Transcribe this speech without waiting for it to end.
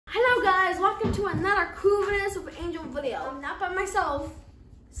to another Cool Minutes with Angel video. I'm not by myself.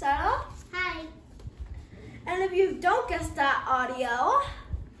 Sarah? Hi. And if you don't guess that audio,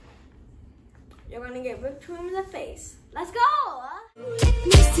 you're gonna get ripped to him in the face. Let's go!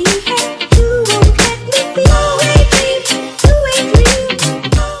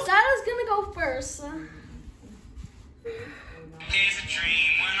 Sarah's gonna go first. There's a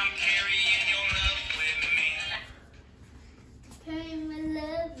dream when I'm carrying your love with me. Carry my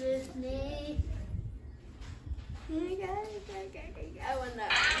love with me. I won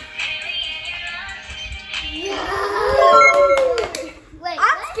that. Wait,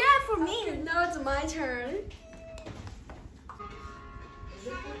 I'm scared for me. No, it's my turn.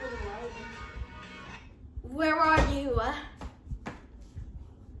 Where are you?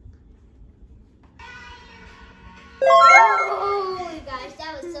 Oh my gosh,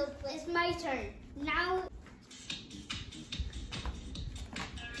 that was so close. It's my turn. Now.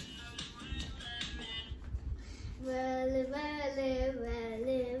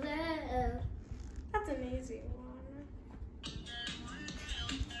 That's an easy one.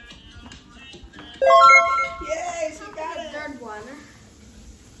 Yay, she got The it. third one.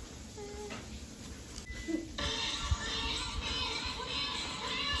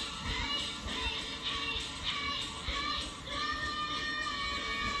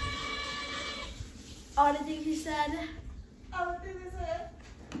 All the things you said. Oh, this is it.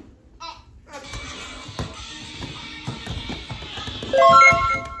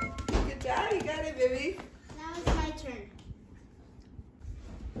 Good job, you got it, baby. Now it's my turn.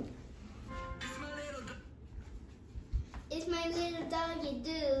 It's my little doggy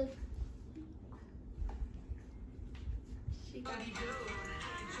dude. She got it.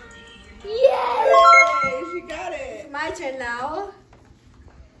 Yes! Yay, she got it. It's my turn now.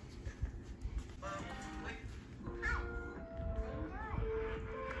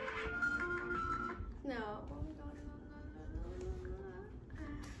 No.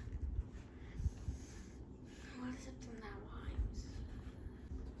 What is it from that rhymes?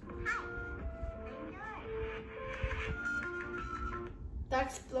 The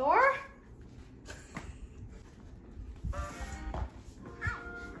Explorer?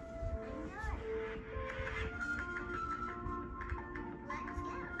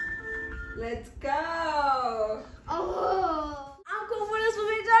 Let's go. Oh! Uncle Willis will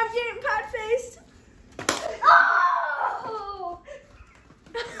be done getting pot faced. Oh!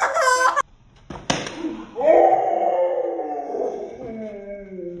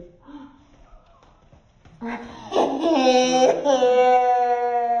 I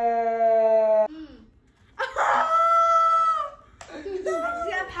just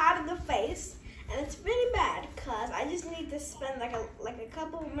got pat in the face, and it's really bad because I just need to spend like a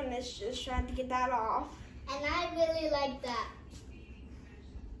couple of minutes just trying to get that off. And I really like that.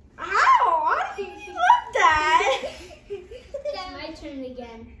 How? How do you like that? It's my turn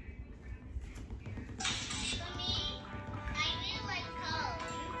again.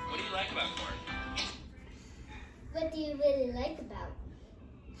 What do you like about corn? What do you really like about?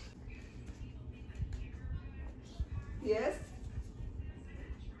 Yes?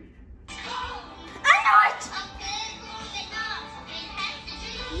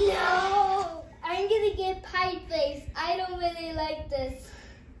 No! I'm gonna get pie face. I don't really like this.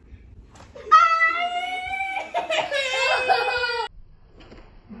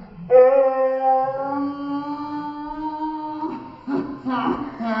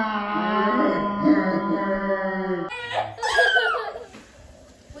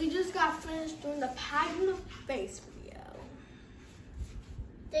 We just got finished doing the pat in the face video.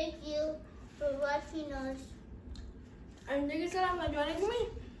 Thank you for watching us. And thank you so much for joining me.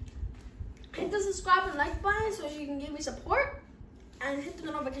 Hit the subscribe and like button so you can give me support, and hit the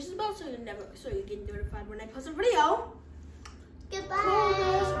notification bell so you get notified when I post a video.